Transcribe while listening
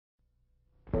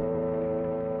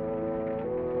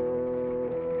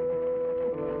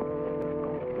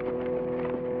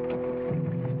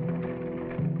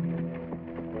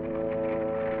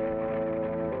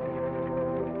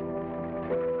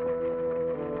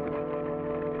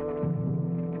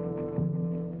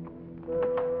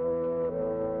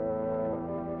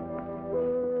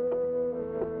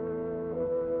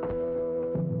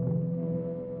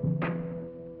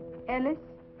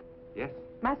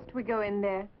we go in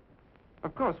there?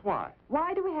 Of course, why?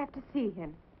 Why do we have to see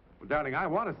him? Well, darling, I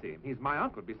want to see him. He's my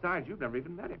uncle. Besides, you've never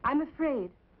even met him. I'm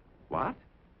afraid. What?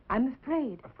 I'm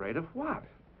afraid. Afraid of what?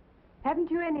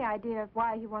 Haven't you any idea of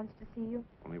why he wants to see you?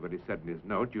 Only what he said in his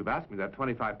note. You've asked me that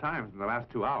 25 times in the last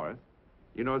 2 hours.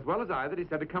 You know as well as I that he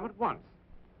said to come at once.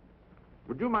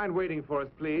 Would you mind waiting for us,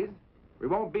 please? We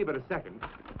won't be but a second.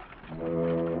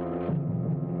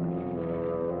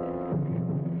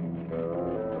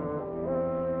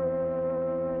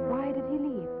 Why did he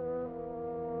leave?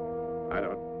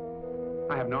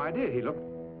 I have no idea. He looked,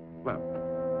 well...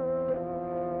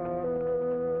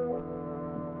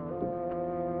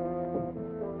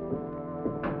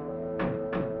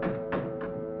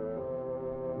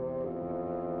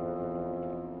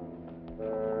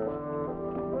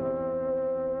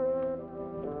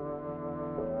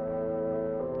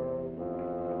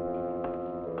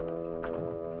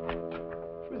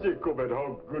 Jacob,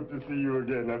 how good to see you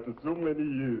again after so many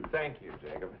years. Thank you,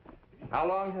 Jacob. How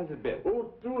long has it been?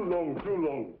 Oh, too long, too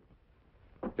long.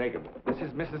 Jacob, this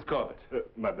is Mrs. Corbett.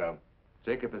 Madame.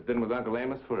 Jacob has been with Uncle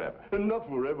Amos forever. Not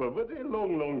forever, but a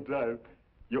long, long time.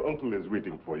 Your uncle is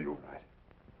waiting for you. Right.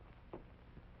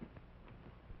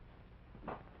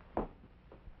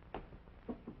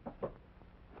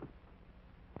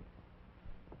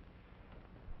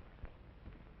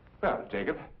 Well,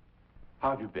 Jacob,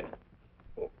 how have you been?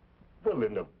 Oh, well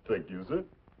enough, thank you, sir.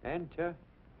 Enter.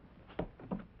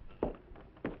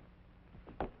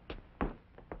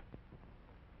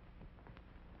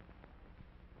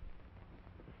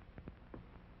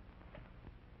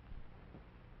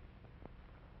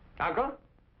 Uncle?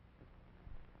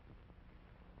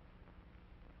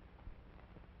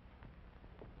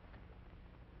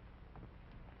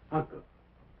 Uncle.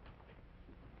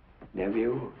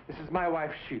 Nephew? This is my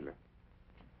wife, Sheila.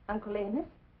 Uncle Amos?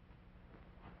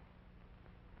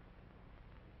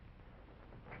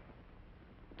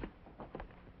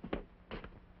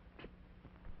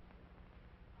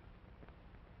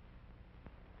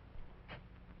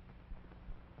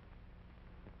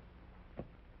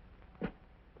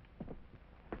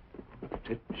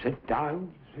 Sit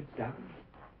down, sit down.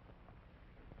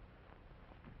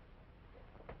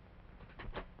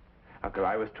 Uncle,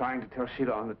 I was trying to tell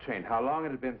Sheila on the train how long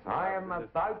it had been since I am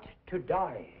about to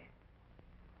die.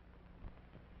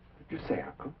 What did you say,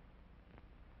 Uncle?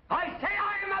 I say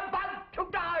I am about to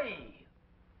die!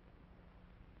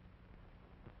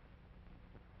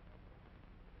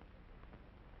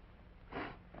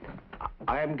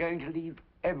 I am going to leave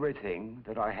everything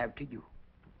that I have to you.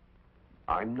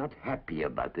 I'm not happy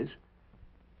about this,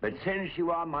 but since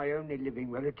you are my only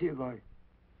living relative, I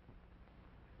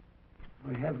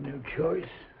have no choice.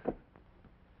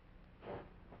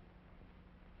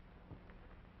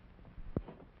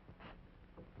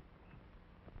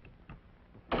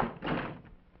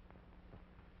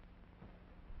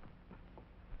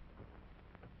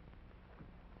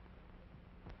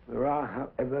 There are,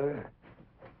 however,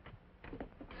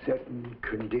 certain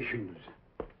conditions.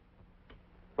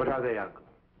 What are they, Uncle?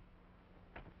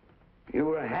 You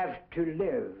will have to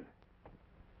live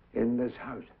in this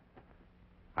house.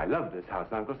 I love this house,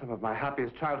 Uncle. Some of my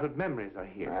happiest childhood memories are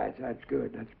here. That's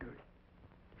good, that's good.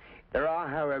 There are,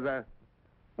 however,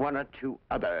 one or two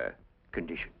other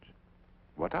conditions.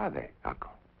 What are they,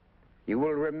 Uncle? You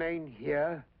will remain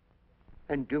here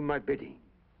and do my bidding.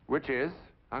 Which is,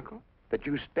 Uncle? That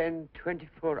you spend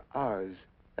 24 hours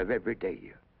of every day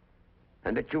here.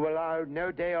 And that you allow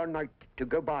no day or night to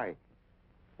go by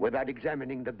without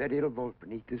examining the burial vault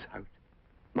beneath this house.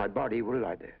 My body will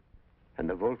lie there, and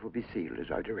the vault will be sealed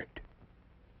as I direct.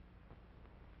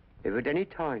 If at any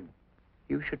time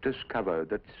you should discover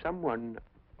that someone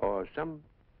or someone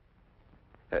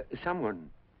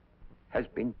has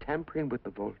been tampering with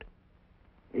the vault,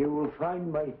 you will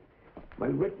find my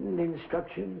written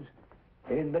instructions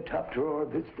in the top drawer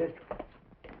of this desk.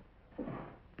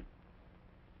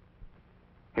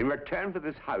 In return for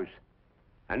this house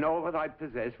and all that I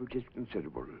possess, which is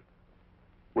considerable,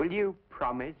 will you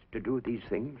promise to do these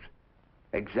things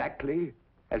exactly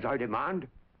as I demand?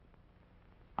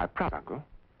 I promise, Uncle.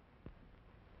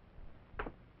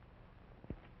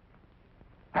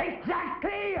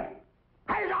 Exactly as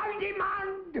I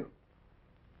demand!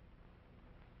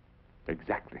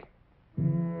 Exactly.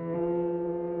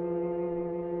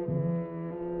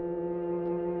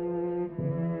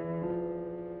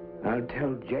 I'll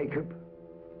tell Jacob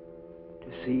to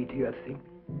see to your things.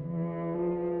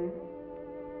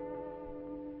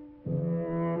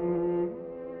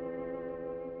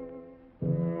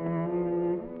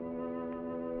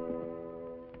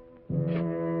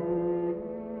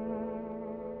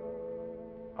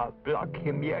 I'll block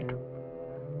him yet.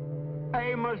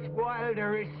 Amos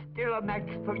Wilder is still a match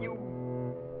for you.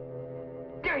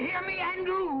 Do you hear me,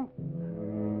 Andrew?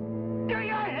 Do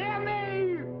you hear me?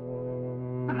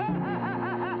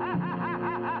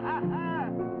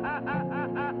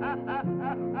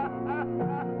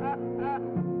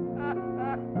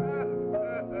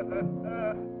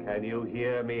 Can you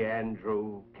hear me,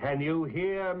 Andrew? Can you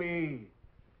hear me?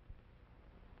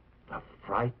 The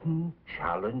frightened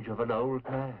challenge of an old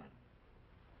man.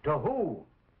 To who?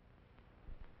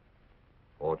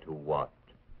 Or to what?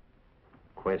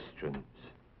 Questions.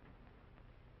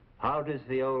 How does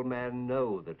the old man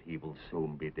know that he will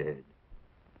soon be dead?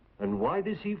 And why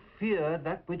does he fear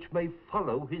that which may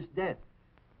follow his death?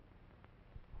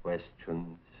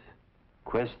 Questions.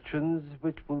 Questions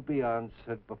which will be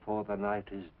answered before the night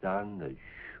is done, as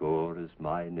sure as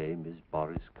my name is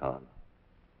Boris Karloff.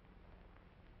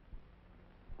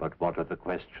 But what are the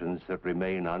questions that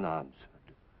remain unanswered?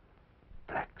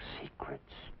 Black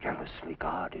secrets, jealously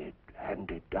guarded,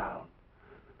 handed down.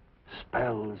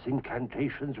 Spells,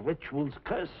 incantations, rituals,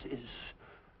 curses.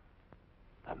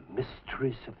 The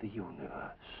mysteries of the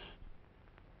universe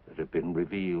that have been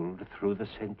revealed through the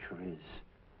centuries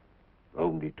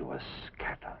only to a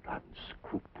scattered,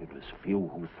 unscrupulous few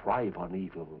who thrive on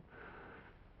evil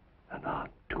and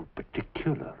aren't too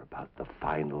particular about the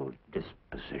final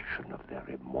disposition of their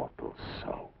immortal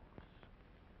souls.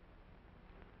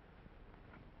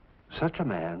 Such a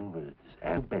man was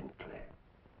Bentley.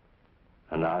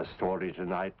 And our story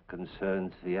tonight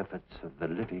concerns the efforts of the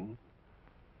living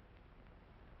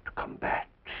to combat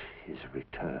his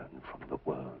return from the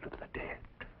world of the dead.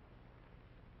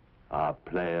 Our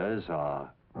players are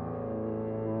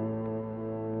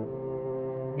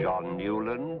John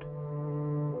Newland,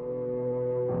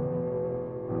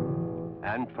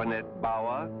 Antoinette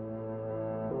Bauer,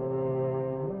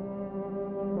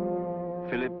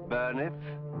 Philip Burniff,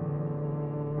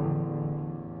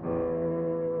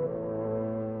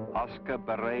 Oscar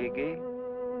Baregi,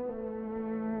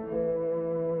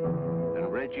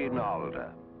 and Reggie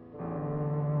Nalder.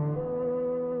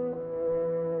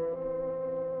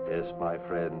 Yes, my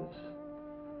friends,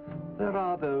 there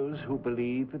are those who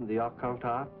believe in the occult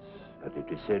arts, and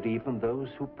it is said even those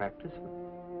who practice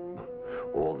them.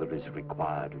 All that is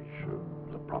required is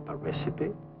the proper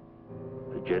recipe,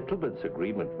 a gentleman's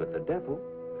agreement with the devil,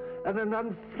 and an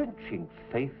unflinching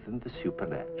faith in the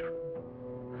supernatural.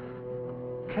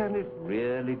 Can it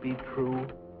really be true?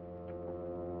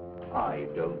 I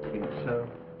don't think so.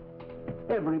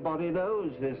 Everybody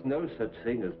knows there's no such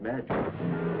thing as magic.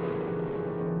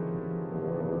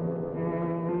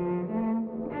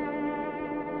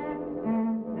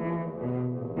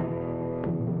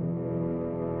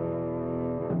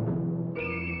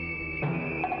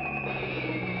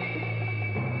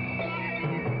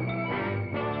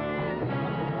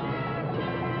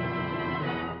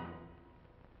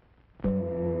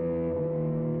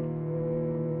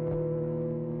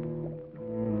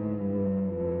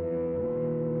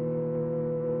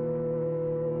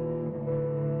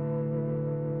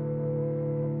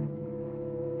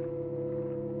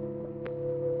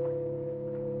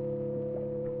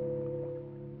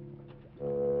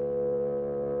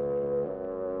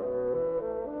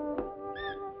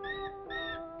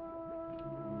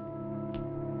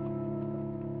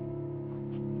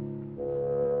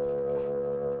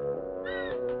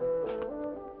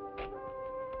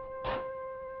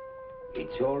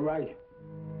 It's all right.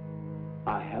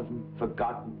 I haven't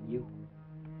forgotten you.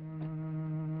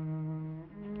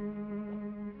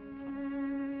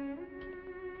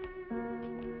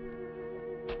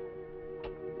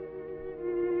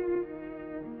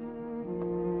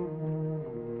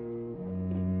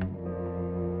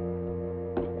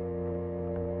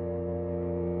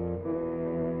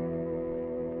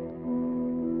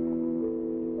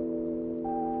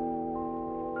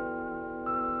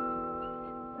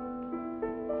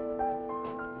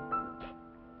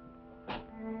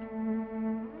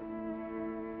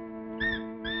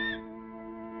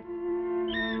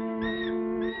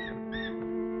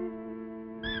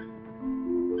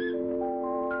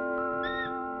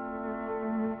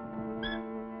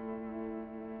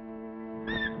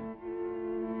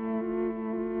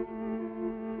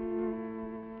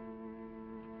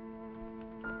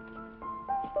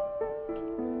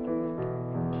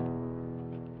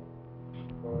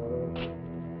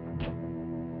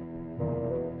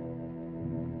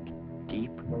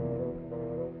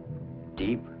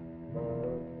 Deep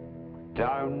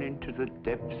down into the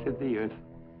depths of the earth,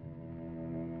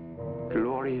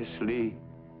 gloriously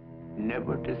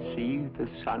never to see the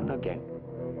sun again.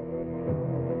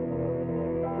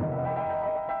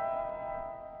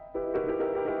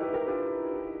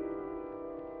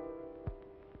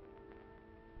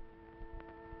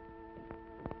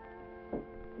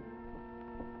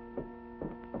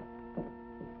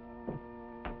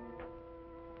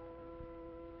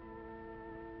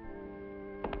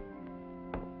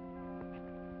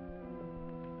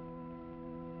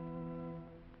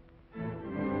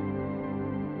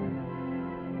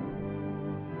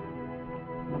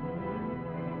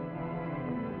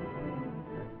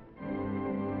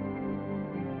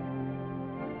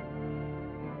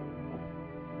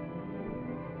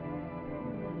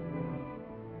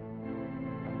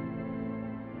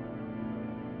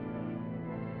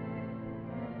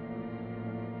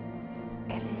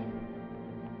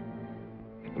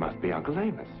 Must be Uncle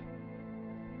Amos.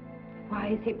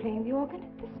 Why is he playing the organ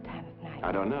at this time of night?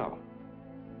 I don't know.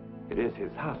 It is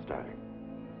his house, darling.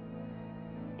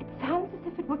 It sounds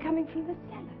as if it were coming from the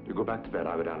cellar. You go back to bed.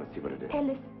 I'll go down and see what it is.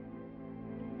 Ellis,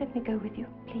 let me go with you,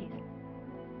 please.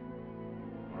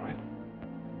 All right.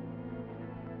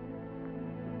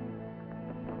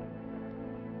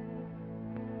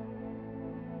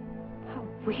 How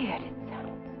weird it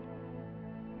sounds.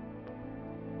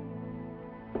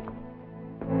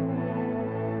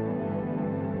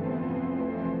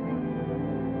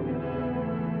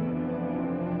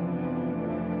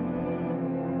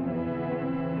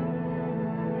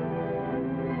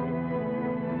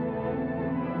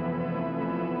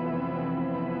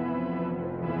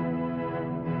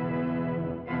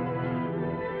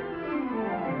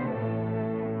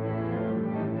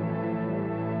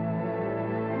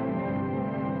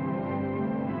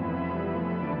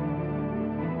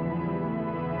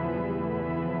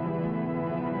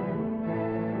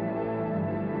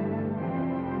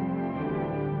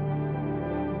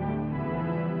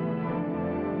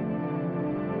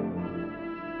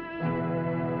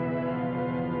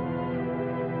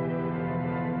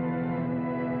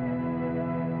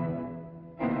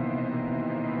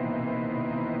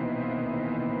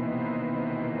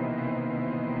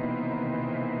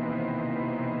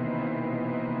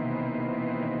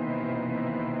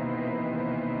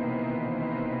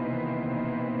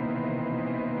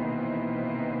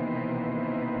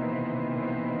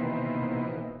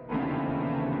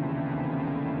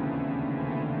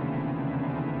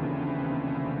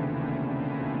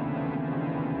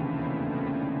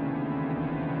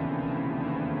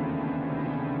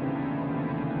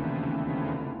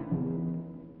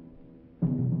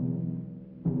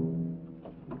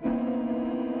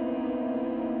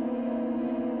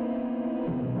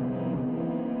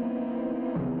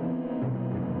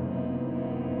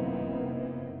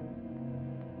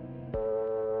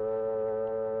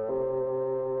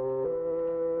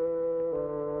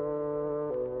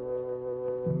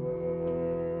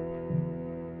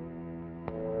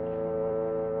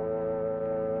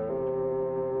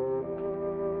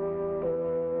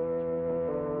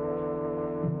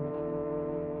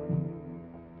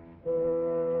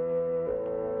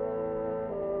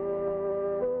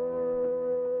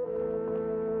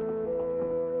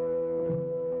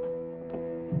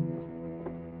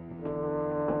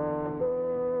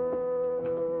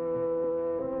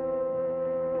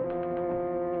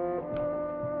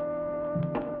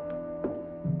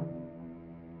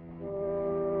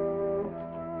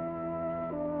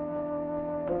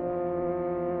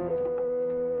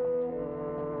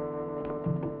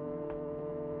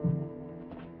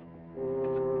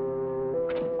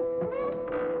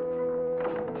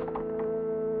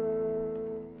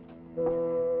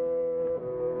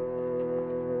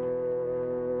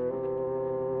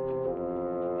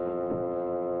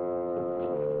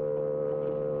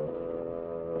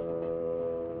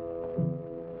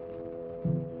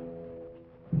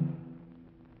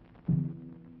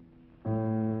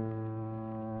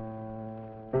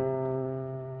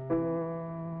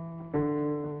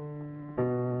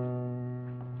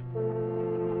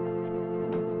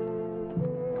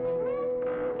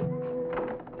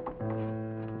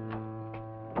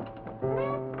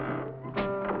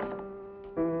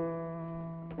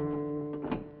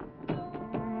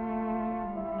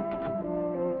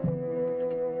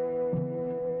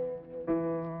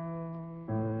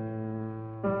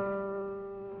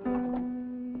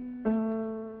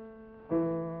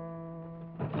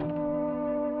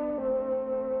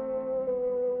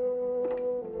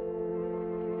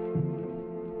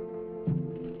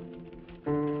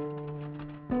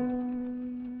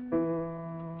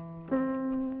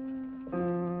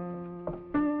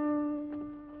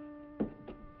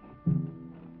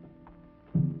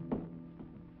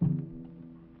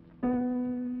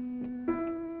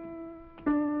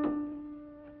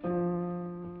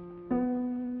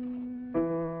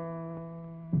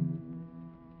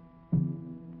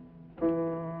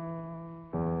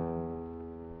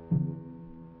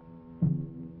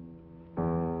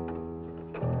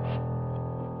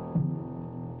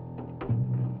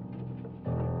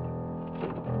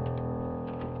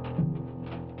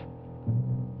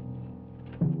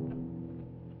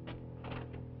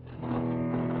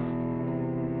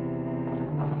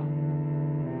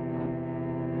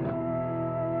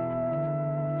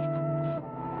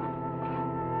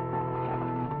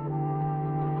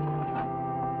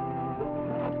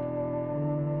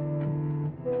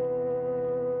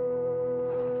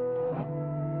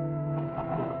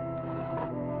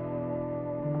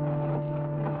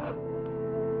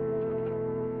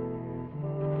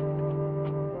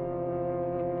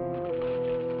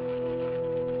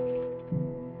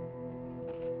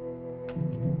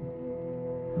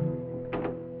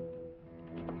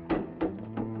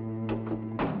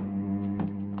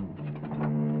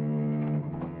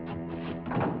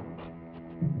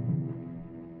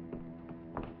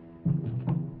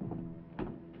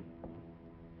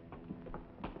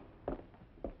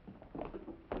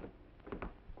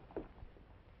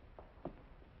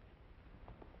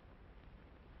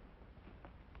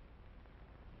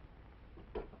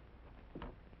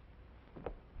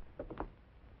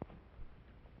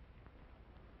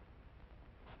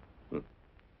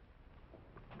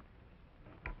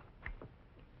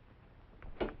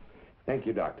 Thank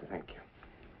you, Doctor. Thank you.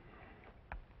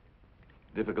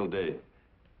 Difficult day.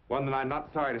 One that I'm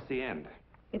not sorry to see end.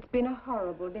 It's been a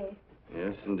horrible day.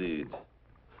 Yes, indeed.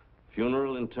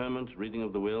 Funeral, interment, reading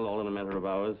of the will, all in a matter of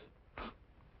hours.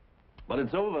 But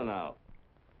it's over now.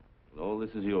 And all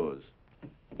this is yours.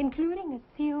 Including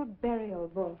a sealed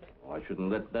burial vault. Oh, I shouldn't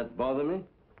let that bother me.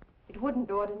 It wouldn't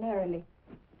ordinarily.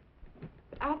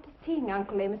 But after seeing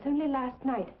Uncle Amos only last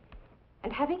night,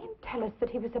 and having him tell us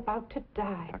that he was about to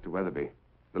die. Dr. Weatherby,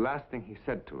 the last thing he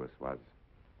said to us was,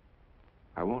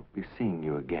 I won't be seeing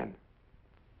you again.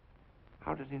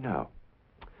 How did he know?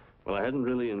 Well, I hadn't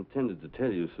really intended to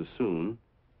tell you so soon.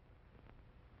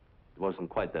 It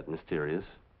wasn't quite that mysterious.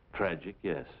 Tragic,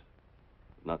 yes.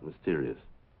 Not mysterious.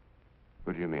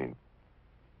 What do you mean?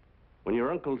 When your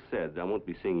uncle said, I won't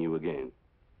be seeing you again,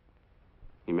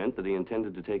 he meant that he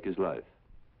intended to take his life.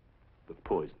 With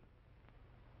poison.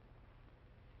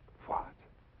 What?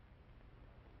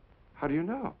 How do you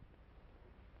know?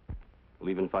 Well,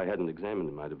 even if I hadn't examined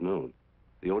him, I'd have known.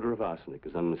 The odor of arsenic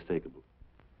is unmistakable.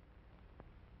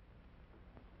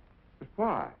 But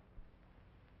why?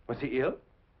 Was he ill?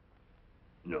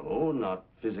 No, not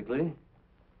physically.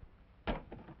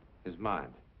 His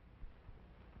mind.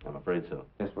 I'm afraid so.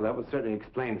 Yes, well, that would certainly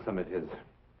explain some of his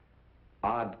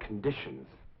odd conditions.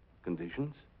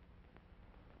 Conditions?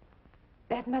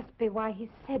 That must be why he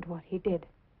said what he did.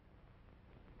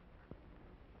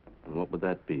 And what would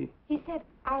that be? He said,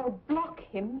 I'll block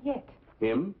him yet.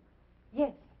 Him?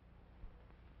 Yes.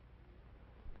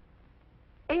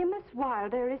 Amos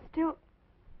Wilder is still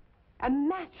a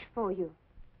match for you.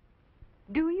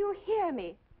 Do you hear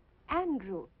me?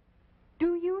 Andrew,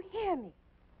 do you hear me?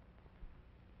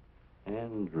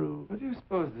 Andrew. What do you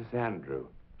suppose this Andrew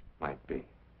might be?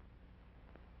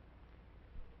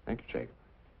 Thank you, Jacob.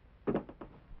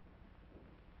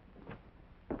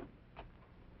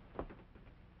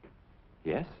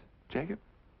 Yes, Jacob?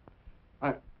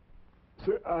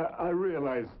 Sir, I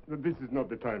realize that this is not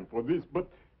the time for this, but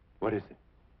What is it?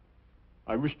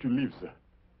 I wish to leave, sir.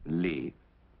 Leave?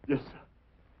 Yes, sir.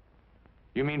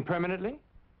 You mean permanently?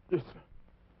 Yes, sir.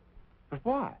 But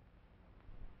why?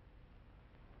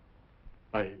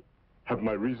 I have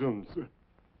my reasons, sir.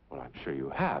 Well, I'm sure you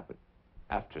have, but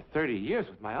after 30 years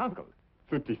with my uncle.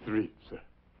 33, sir.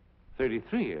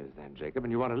 33 years then, Jacob,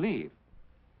 and you want to leave.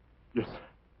 Yes, sir.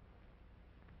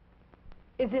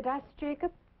 Is it us,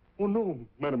 Jacob? Oh, no,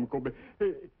 Madam Colby.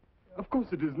 Of course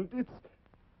it isn't. It's...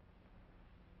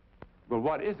 Well,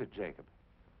 what is it, Jacob?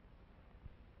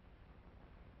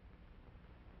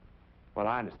 Well,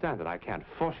 I understand that I can't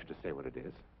force you to say what it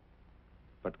is.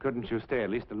 But couldn't you stay at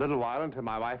least a little while until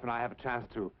my wife and I have a chance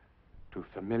to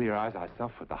familiarize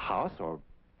ourselves with the house, or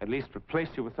at least replace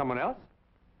you with someone else?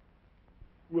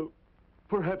 Well,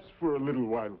 perhaps for a little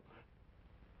while.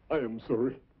 I am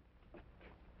sorry.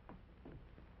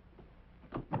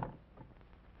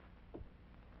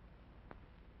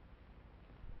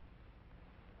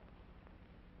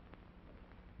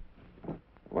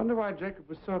 I wonder why Jacob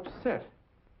was so upset.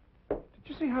 Did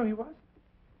you see how he was?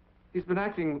 He's been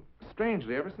acting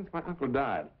strangely ever since my uncle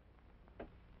died.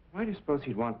 Why do you suppose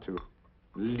he'd want to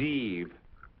leave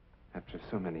after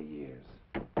so many years?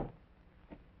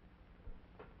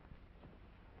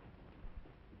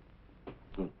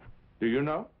 Do you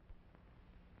know?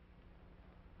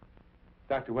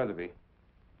 Dr. Weatherby,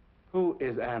 who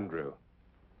is Andrew?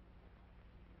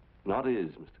 Not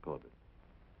is, Mr. Corbett.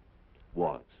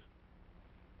 Was.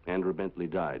 Andrew Bentley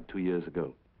died 2 years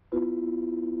ago.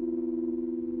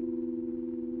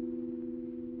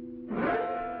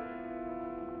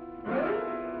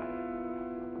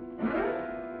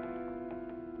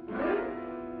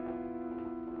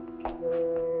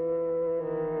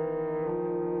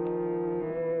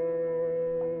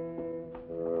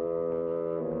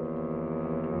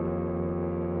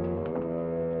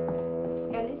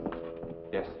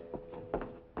 Yes,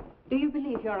 Do you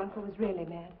believe your uncle was really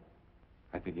mad?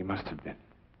 I think he must have been.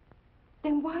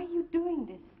 Then why are you doing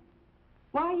this?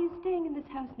 Why are you staying in this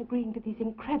house and agreeing to these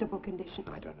incredible conditions?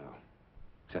 I don't know.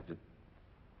 Except that,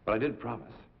 well, I did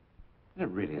promise. And it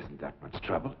really isn't that much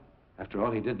trouble. After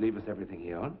all, he did leave us everything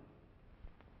he owned.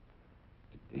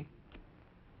 Didn't he?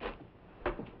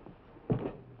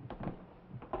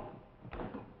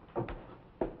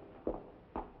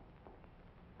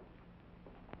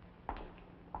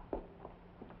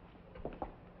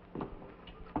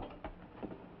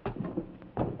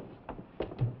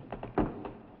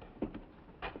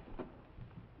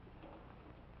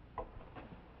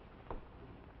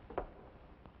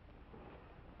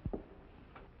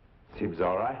 Seems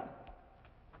all right.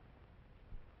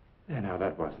 Yeah, now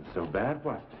that wasn't so bad,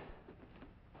 was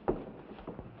it?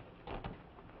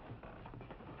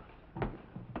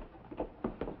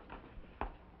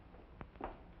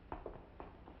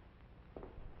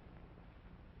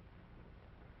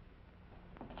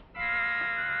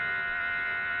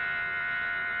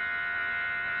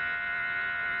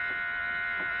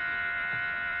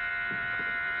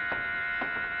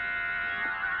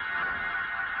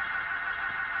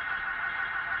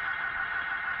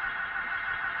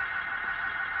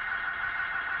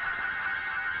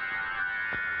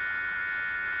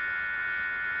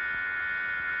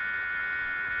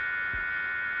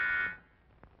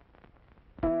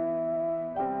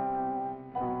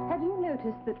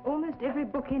 noticed that almost every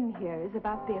book in here is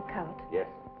about the occult? Yes.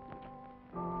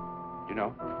 You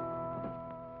know,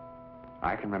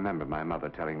 I can remember my mother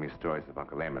telling me stories of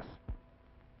Uncle Amos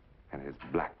and his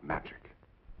black magic.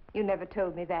 You never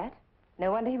told me that.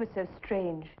 No wonder he was so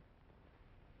strange.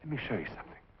 Let me show you something.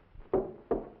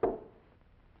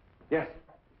 Yes.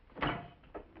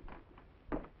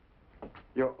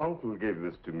 Your uncle gave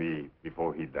this to me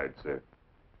before he died, sir.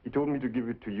 He told me to give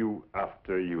it to you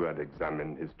after you had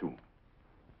examined his tomb.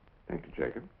 Thank you,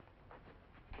 Jacob.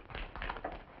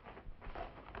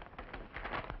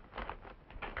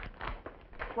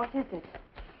 What is it?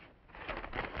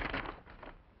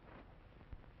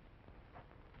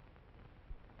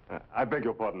 I beg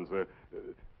your pardon, sir.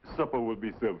 Supper will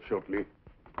be served shortly.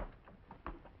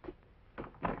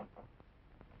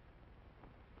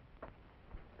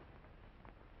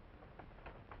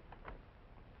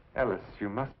 Ellis, you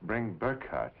must bring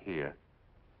Burkhardt here,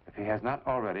 if he has not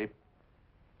already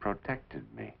protected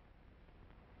me.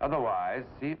 Otherwise,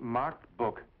 see marked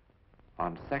book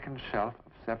on second shelf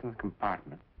of seventh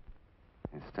compartment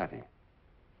in study.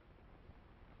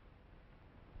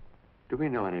 Do we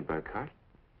know any Burkhardt?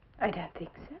 I don't think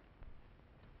so.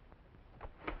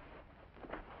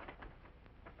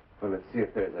 Well, let's see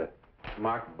if there's a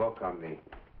marked book on the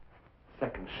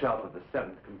second shelf of the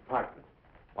seventh compartment.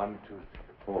 1, 2, 3,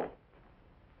 4,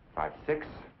 5, 6.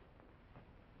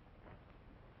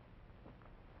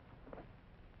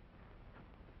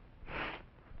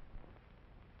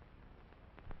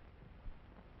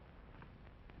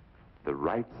 The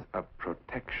rights of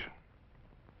protection.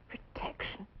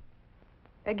 Protection?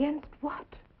 Against what?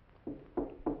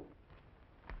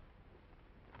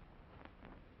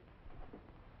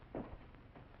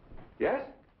 Yes?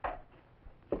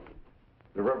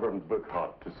 The Reverend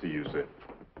Burkhardt to see you, sir.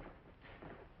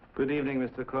 Good evening,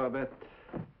 Mr. Corbett.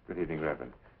 Good evening,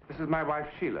 Reverend. This is my wife,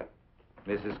 Sheila.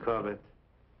 Mrs. Corbett.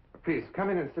 Please, come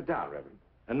in and sit down, Reverend.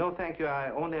 No, thank you.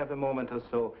 I only have a moment or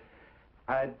so.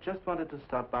 I just wanted to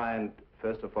stop by and,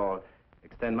 first of all,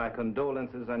 extend my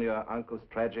condolences on your uncle's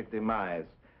tragic demise.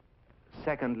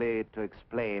 Secondly, to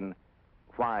explain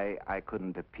why I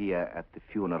couldn't appear at the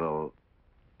funeral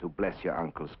to bless your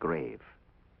uncle's grave.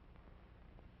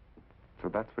 So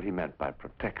that's what he meant by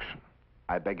protection.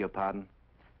 I beg your pardon?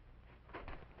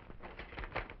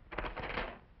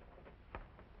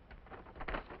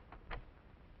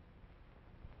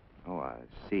 Oh, I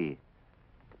see.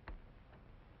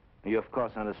 You, of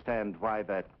course, understand why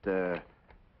that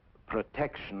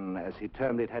protection, as he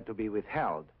termed it, had to be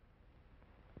withheld.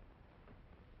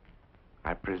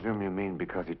 I presume you mean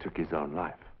because he took his own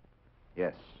life.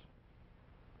 Yes.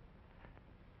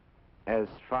 As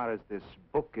far as this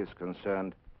book is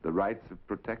concerned... The rights of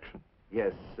protection?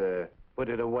 Yes, put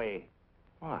it away.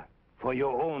 Why? For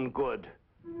your own good.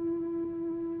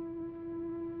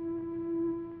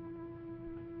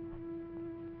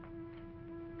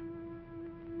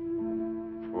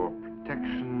 For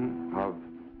protection of...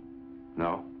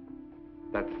 No.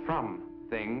 That's from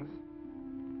things.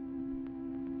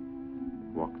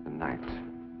 Walk the night.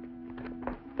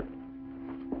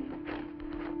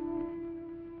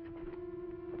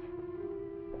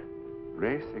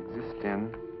 Res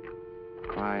existem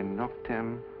quae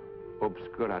noctem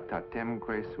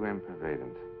obscuritatemque suem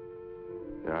pervadent.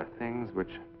 There are things which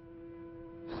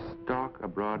stalk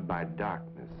abroad by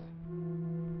darkness.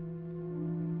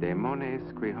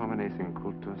 Demones qui homines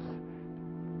incultus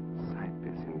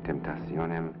saepes in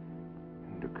temptationem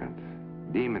inducant.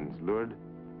 Demons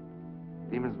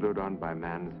lured on by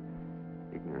man's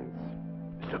ignorance.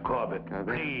 Mr. Corbett,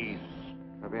 please.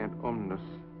 Caveant omnus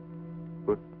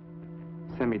ut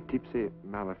semitipse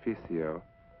maleficio,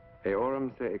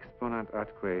 eorum se exponant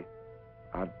atque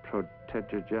ad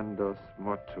protegendos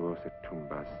mortuos et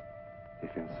tumbas,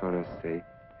 defensores se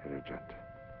erigent.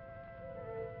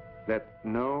 Let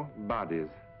no bodies,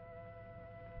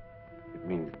 it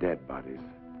means dead bodies,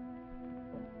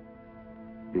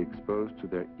 be exposed to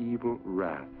their evil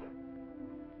wrath.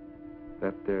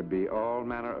 Let there be all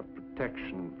manner of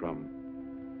protection from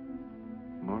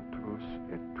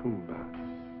mortuos et tumbas.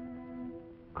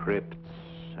 Crypts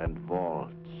and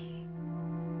vaults.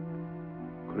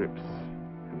 Crypts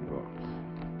and vaults.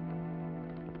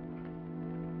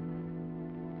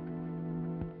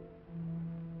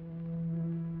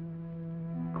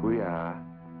 Quia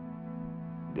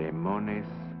demones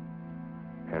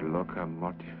per loca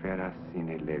mortifera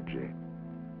sine lege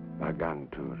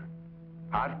vagantur,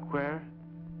 adquer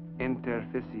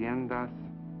interficiendas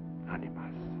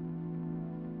animas.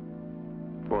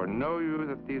 For know you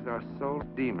that these are soul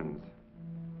demons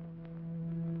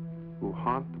who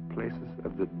haunt the places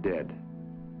of the dead,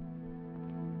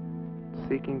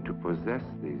 seeking to possess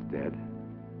these dead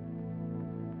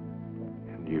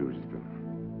and use them.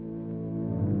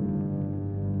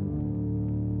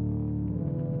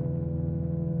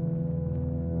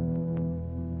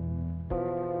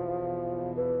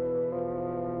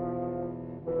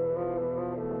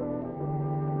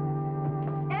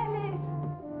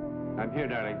 I'm here,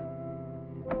 darling.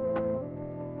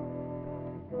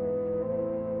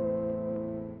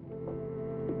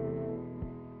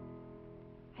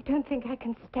 I don't think I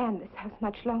can stand this house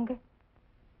much longer.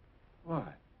 Why?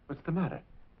 What's the matter?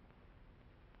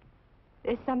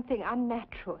 There's something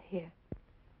unnatural here.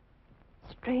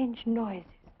 Strange noises.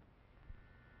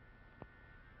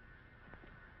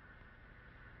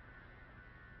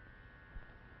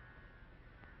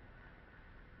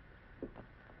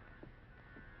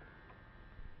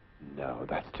 No,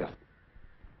 that's just...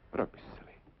 Don't be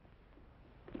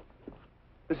silly.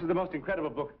 This is the most incredible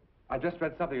book. I just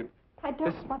read something... I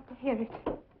don't want to hear it.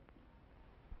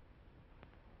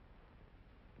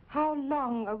 How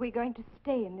long are we going to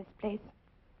stay in this place?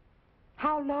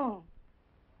 How long?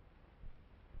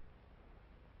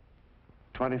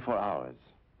 24 hours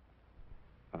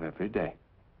of every day.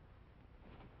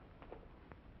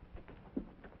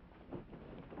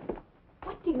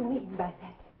 What do you mean by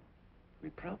that? We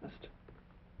promised.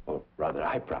 Or rather,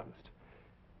 I promised.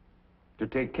 To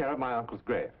take care of my uncle's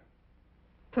grave.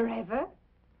 Forever?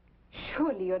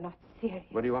 Surely you're not serious.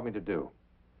 What do you want me to do?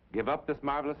 Give up this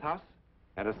marvelous house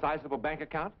and a sizable bank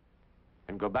account?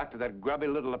 And go back to that grubby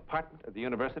little apartment at the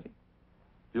university?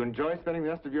 Do you enjoy spending the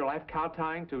rest of your life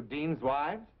kowtowing to deans'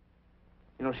 wives?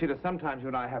 You know, Sheila, sometimes you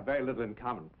and I have very little in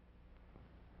common.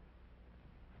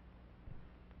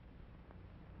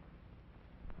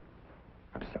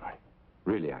 I'm sorry.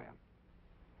 Really, I am.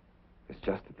 It's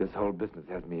just that this whole business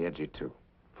has me edgy, too.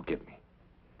 Forgive me.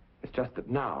 It's just that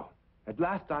now, at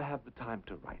last, I have the time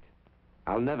to write.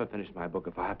 I'll never finish my book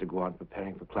if I have to go on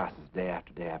preparing for classes day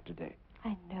after day after day.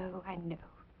 I know.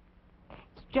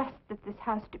 It's just that this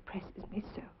house depresses me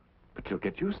so. But you'll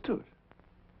get used to it.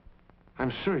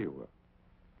 I'm sure you will.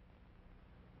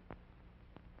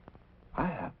 I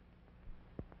have.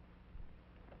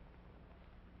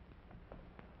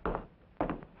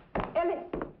 Ellis!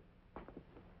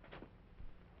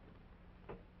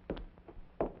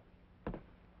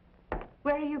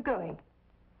 Where are you going?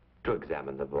 To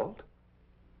examine the vault.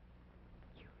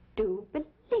 You do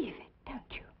believe it, don't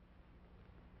you?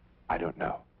 I don't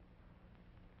know.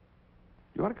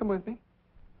 You want to come with me?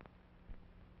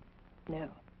 No.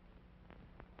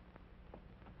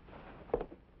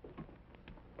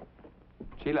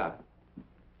 Sheila,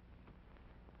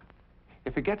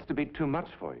 if it gets to be too much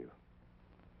for you,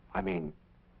 I mean,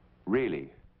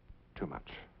 really too much,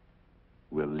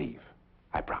 we'll leave.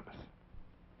 I promise.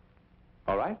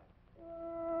 All right?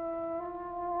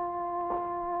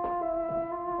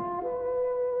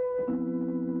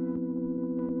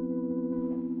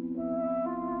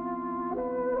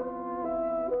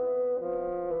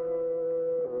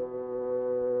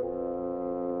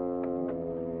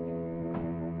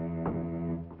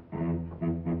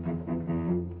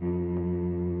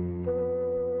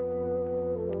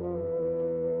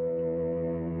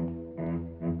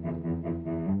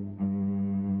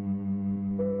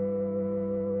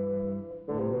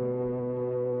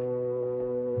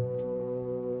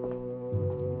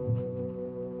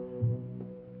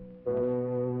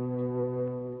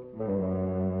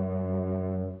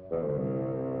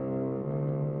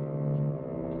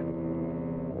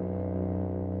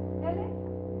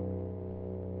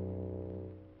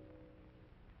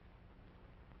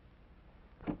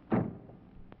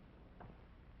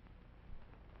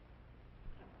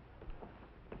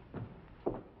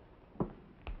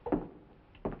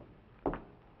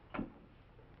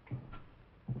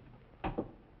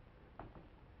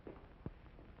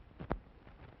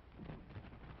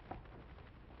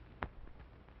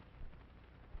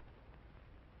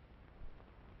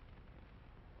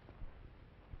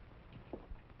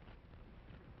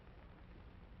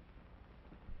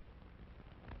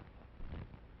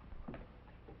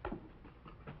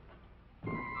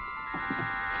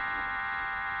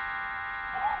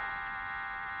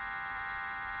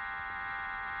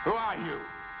 Who are you?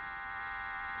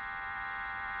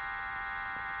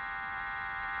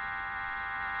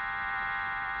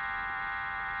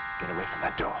 Get away from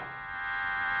that door.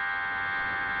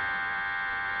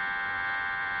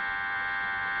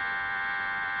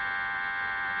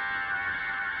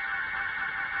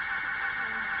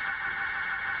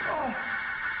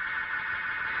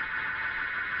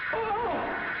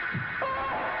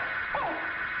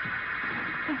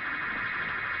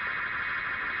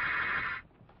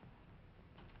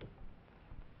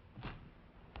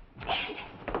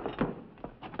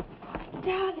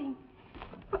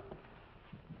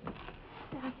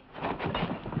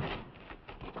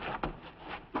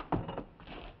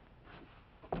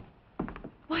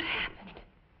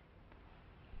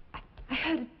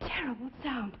 heard a terrible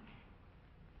sound.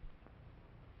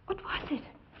 What was it?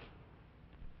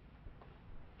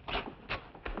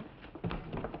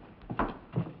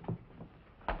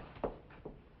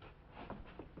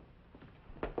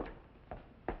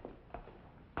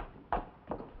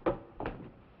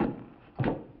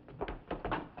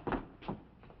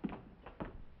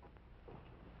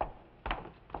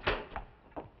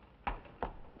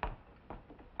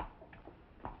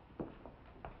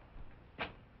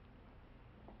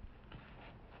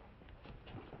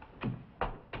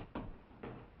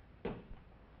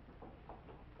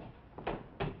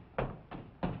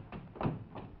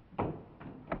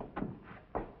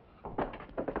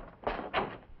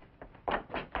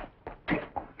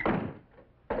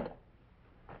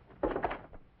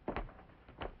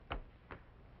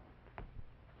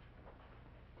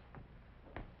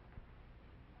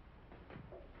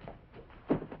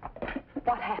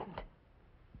 What happened?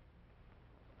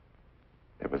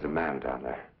 There was a man down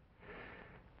there.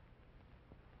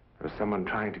 There was someone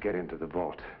trying to get into the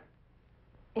vault.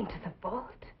 Into the vault?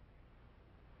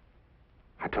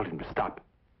 I told him to stop.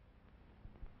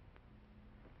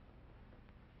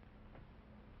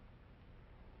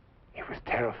 He was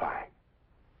terrifying.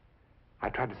 I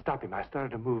tried to stop him. I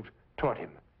started to move toward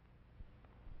him.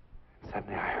 And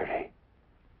suddenly I heard a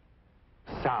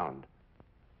sound.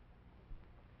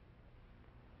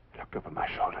 I looked over my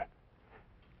shoulder,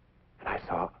 and I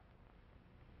saw...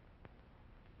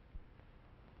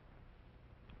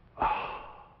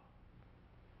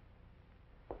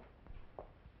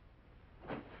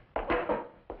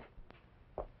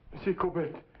 Monsieur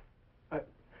Corbett,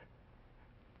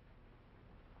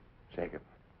 Jacob,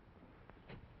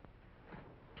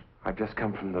 I've just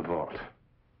come from the vault.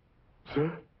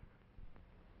 Sir?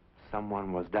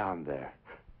 Someone was down there.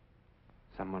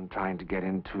 Someone trying to get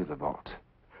into the vault.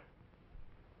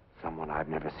 Someone I've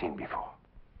never seen before.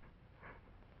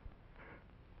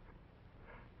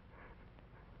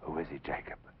 Who is he,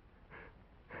 Jacob?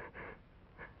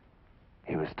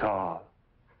 He was tall.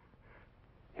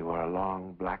 He wore a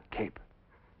long black cape.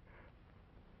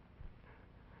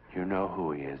 You know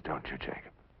who he is, don't you,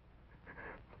 Jacob?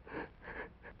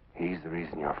 He's the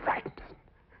reason you're frightened.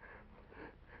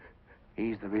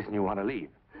 He's the reason you want to leave.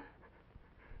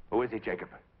 Who is he, Jacob?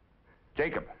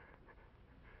 Jacob!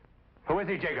 Who is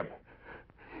he, Jacob?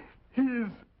 He is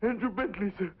Andrew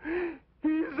Bentley, sir. He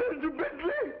is Andrew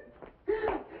Bentley!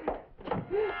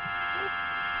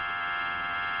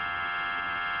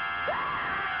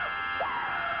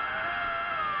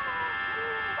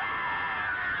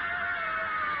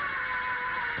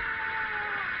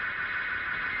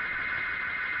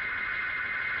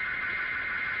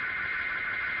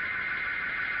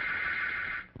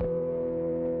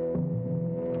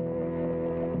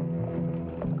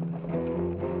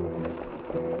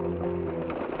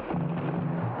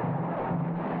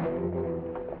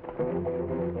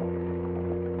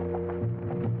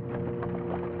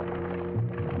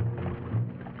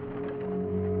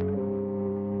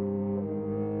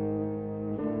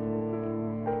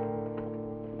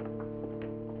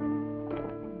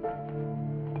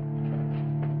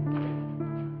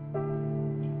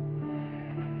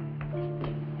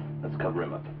 Cover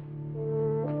him up.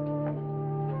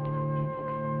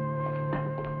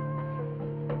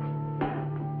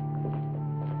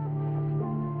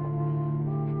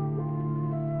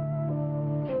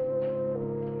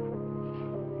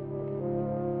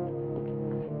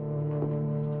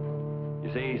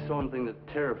 You say he saw something that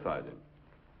terrified him.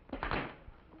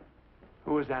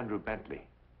 Who is Andrew Bentley?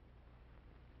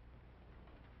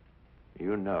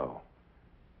 You know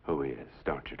who he is,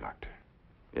 don't you, Doctor?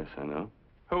 Yes, I know.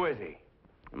 Who is he?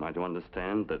 Am I to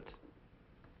understand that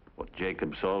what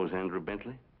Jacob saw was Andrew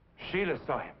Bentley? Sheila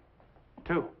saw him,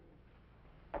 too.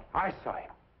 I saw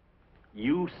him.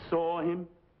 You saw him?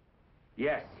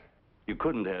 Yes. You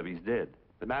couldn't have. He's dead.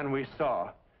 The man we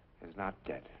saw is not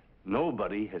dead.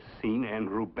 Nobody has seen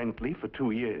Andrew Bentley for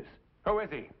 2 years. Who is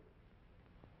he?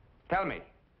 Tell me.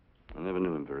 I never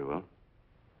knew him very well.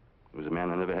 He was a man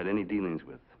I never had any dealings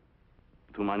with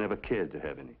whom I never cared to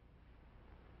have any.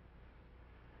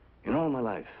 In all my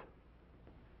life,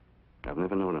 I've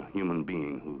never known a human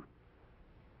being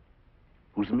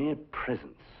whose mere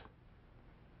presence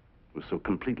was so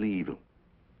completely evil.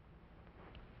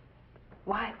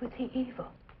 Why was he evil?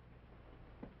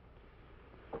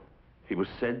 He was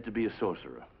said to be a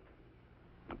sorcerer,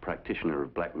 a practitioner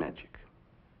of black magic.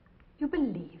 You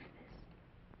believe this?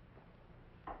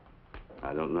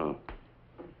 I don't know.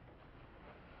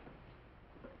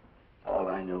 All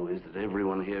I know is that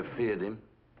everyone here feared him.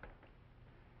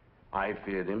 I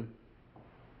feared him.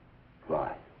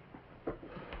 Why?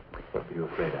 What were you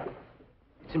afraid of?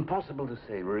 It's impossible to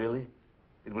say, really.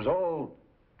 It was all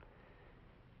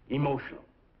emotional.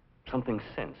 Something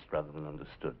sensed rather than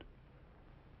understood.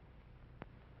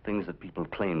 Things that people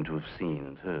claimed to have seen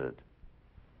and heard.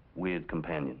 Weird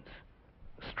companions.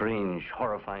 A strange,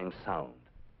 horrifying sound.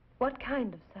 What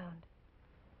kind of sound?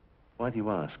 Why do you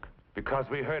ask? Because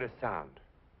we heard a sound.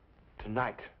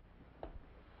 Tonight.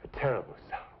 A terrible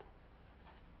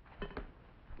sound.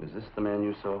 Is this the man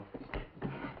you saw?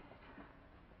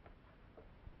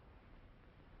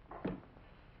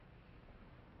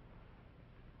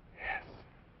 Yes.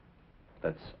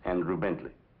 That's Andrew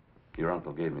Bentley. Your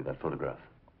uncle gave me that photograph.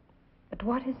 But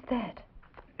what is that?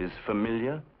 His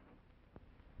familiar?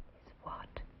 Is what?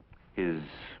 His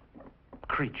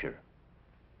creature.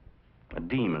 A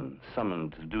demon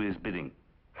summoned to do his bidding.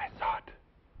 I saw it.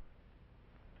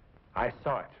 I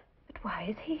saw it. But why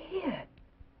is he here?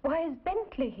 Why is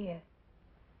Bentley here?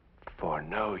 For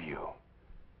know you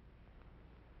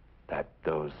that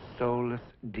those soulless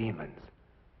demons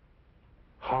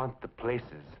haunt the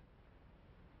places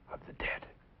of the dead.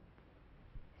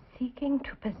 Seeking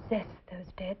to possess those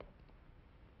dead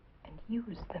and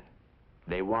use them.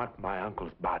 They want my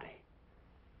uncle's body.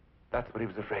 That's what he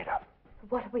was afraid of.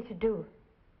 What are we to do?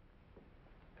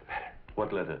 The letter.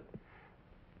 What letter?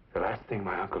 The last thing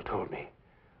my uncle told me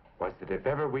was that if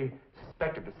ever we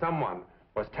suspected that someone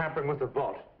was tampering with the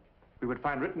vault, we would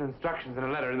find written instructions in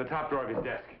a letter in the top drawer of his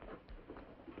desk.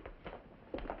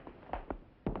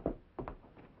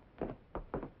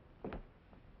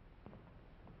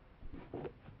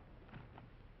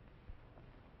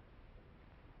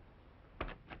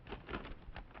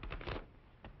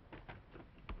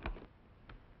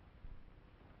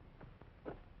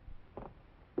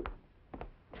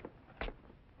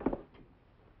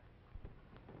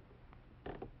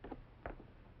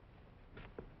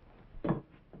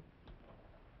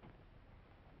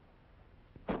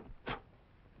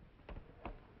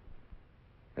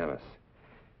 Ellis,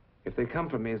 if they come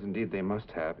for me, as indeed they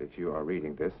must have, if you are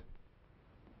reading this,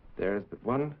 there is but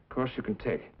one course you can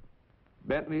take.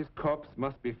 Bentley's corpse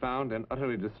must be found and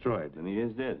utterly destroyed. Then he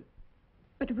is dead.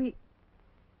 But we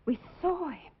saw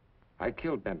him. I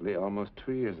killed Bentley almost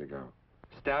 2 years ago.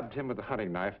 Stabbed him with a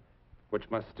hunting knife, which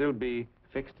must still be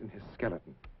fixed in his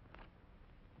skeleton.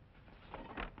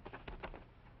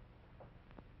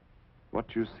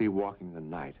 What you see walking in the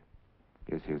night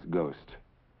is his ghost.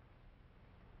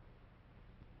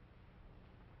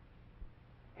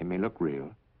 He may look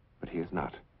real, but he is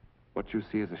not. What you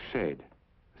see is a shade,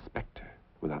 a specter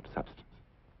without substance.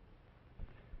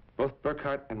 Both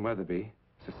Burkhart and Weatherby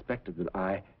suspected that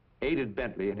I aided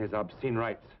Bentley in his obscene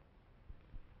rites.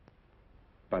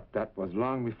 But that was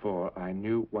long before I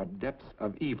knew what depths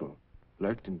of evil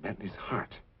lurked in Bentley's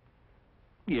heart.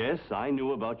 Yes, I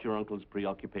knew about your uncle's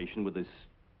preoccupation with this...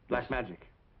 Black magic.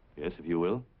 Yes, if you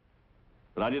will.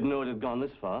 But I didn't know it had gone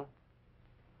this far.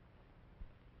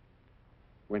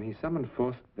 When he summoned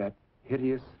forth that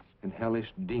hideous and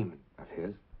hellish demon of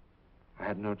his, I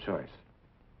had no choice.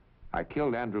 I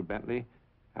killed Andrew Bentley.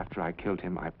 After I killed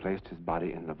him, I placed his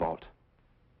body in the vault.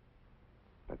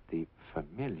 But the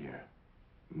familiar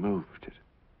moved it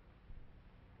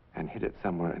and hid it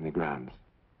somewhere in the grounds.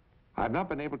 I've not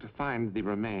been able to find the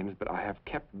remains, but I have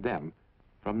kept them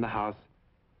from the house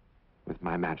with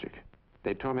my magic.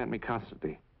 They torment me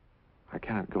constantly. I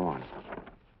cannot go on.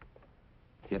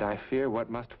 Yet I fear what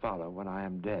must follow when I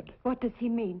am dead. What does he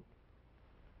mean?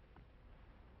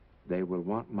 They will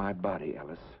want my body,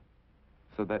 Ellis,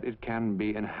 so that it can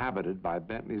be inhabited by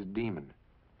Bentley's demon.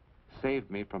 Save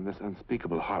me from this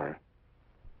unspeakable horror.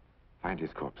 Find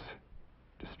his corpse.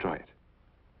 Destroy it.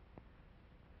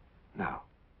 Now.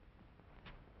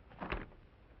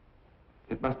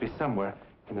 It must be somewhere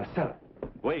in the cellar.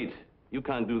 Wait. You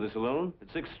can't do this alone.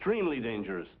 It's extremely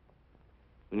dangerous.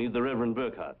 We need the Reverend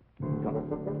Burkhart.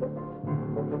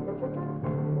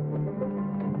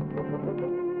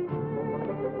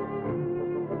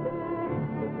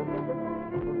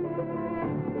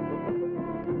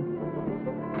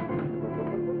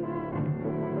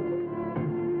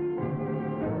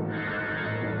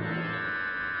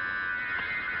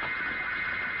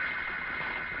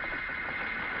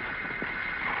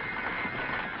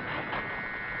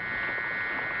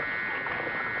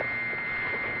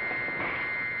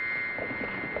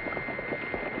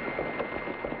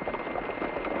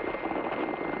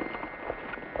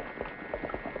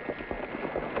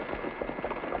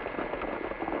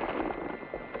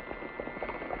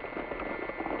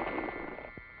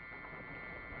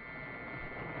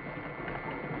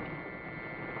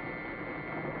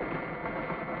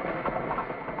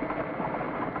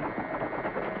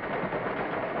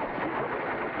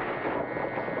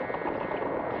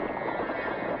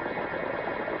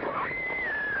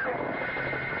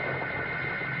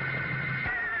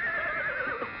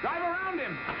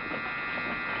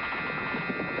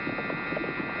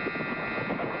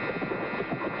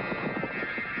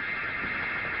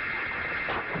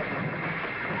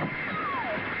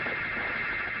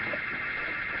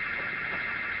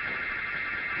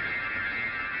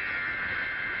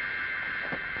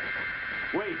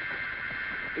 Wait.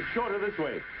 It's shorter this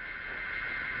way.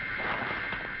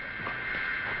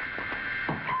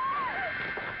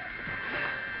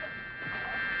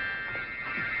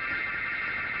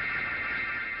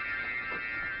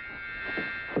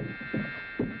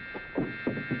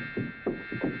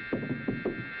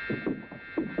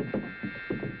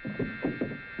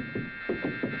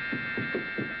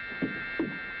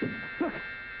 Look,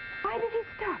 why did he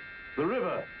stop? The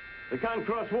river. They can't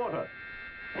cross water.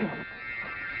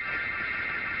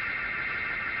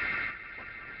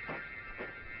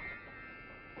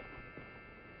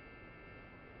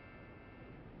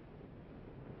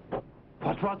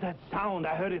 What was that sound?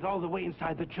 I heard it all the way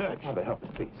inside the church. Father, help us,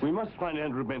 please. We must find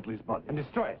Andrew Bentley's body. And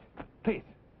destroy it. Please.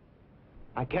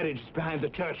 My carriage is behind the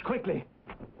church. Quickly.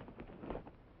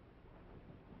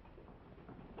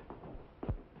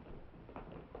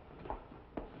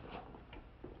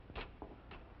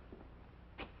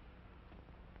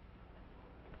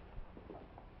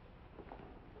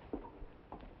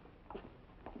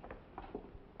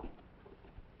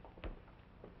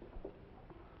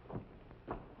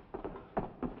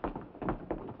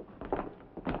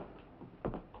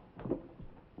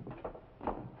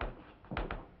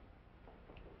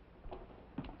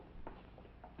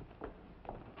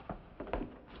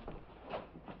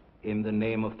 In the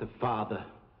name of the Father,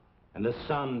 and the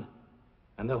Son,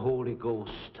 and the Holy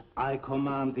Ghost, I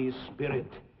command thee,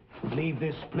 Spirit, leave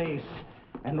this place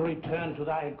and return to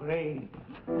thy grave.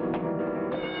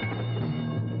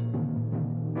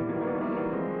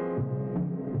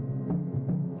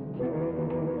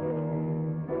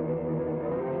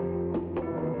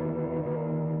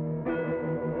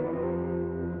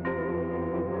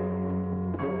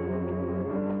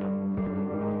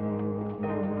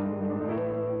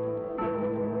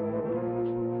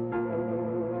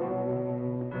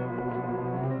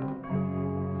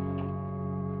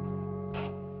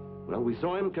 Well, we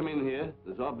saw him come in here.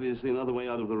 There's obviously another way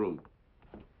out of the room.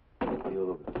 You're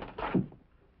over.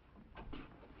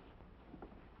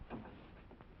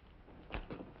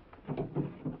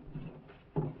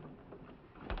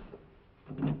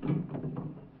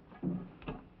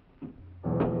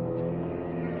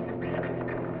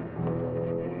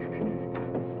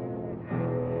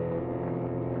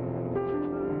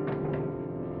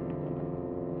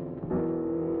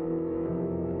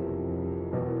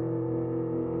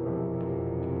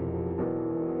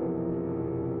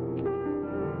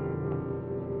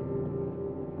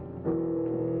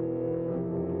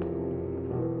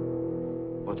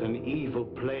 What an evil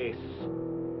place.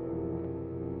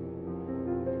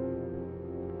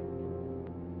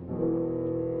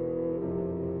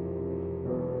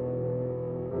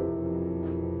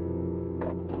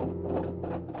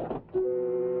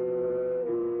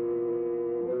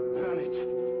 Burn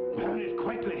it. Burn it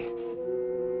quickly.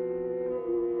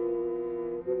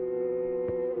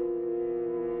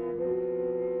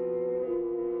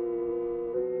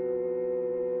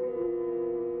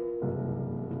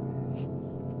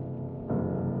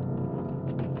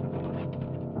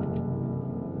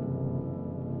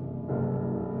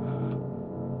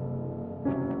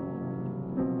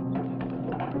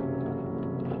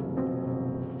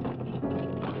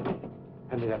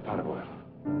 Hand me that pot of oil.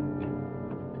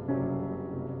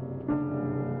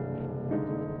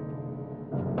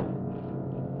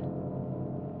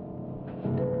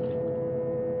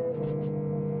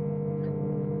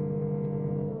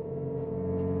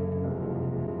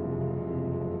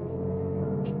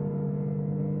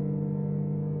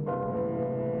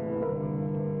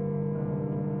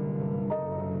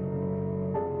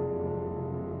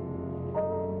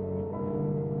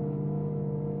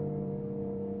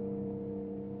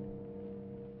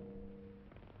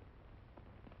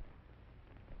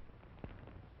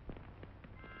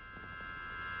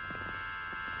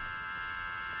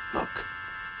 Look.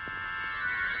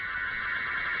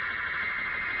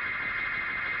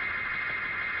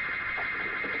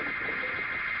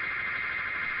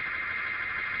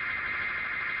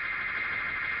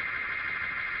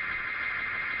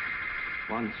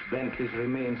 Once Bentley's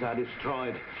remains are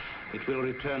destroyed, it will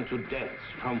return to depths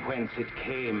from whence it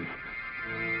came.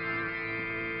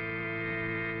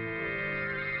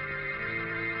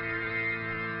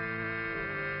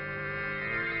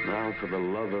 Now, for the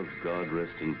love of God,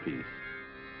 rest in peace.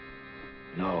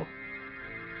 No.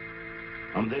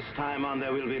 From this time on,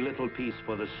 there will be little peace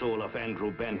for the soul of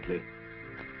Andrew Bentley.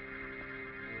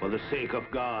 For the sake of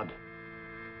God,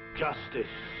 justice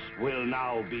will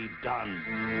now be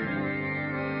done.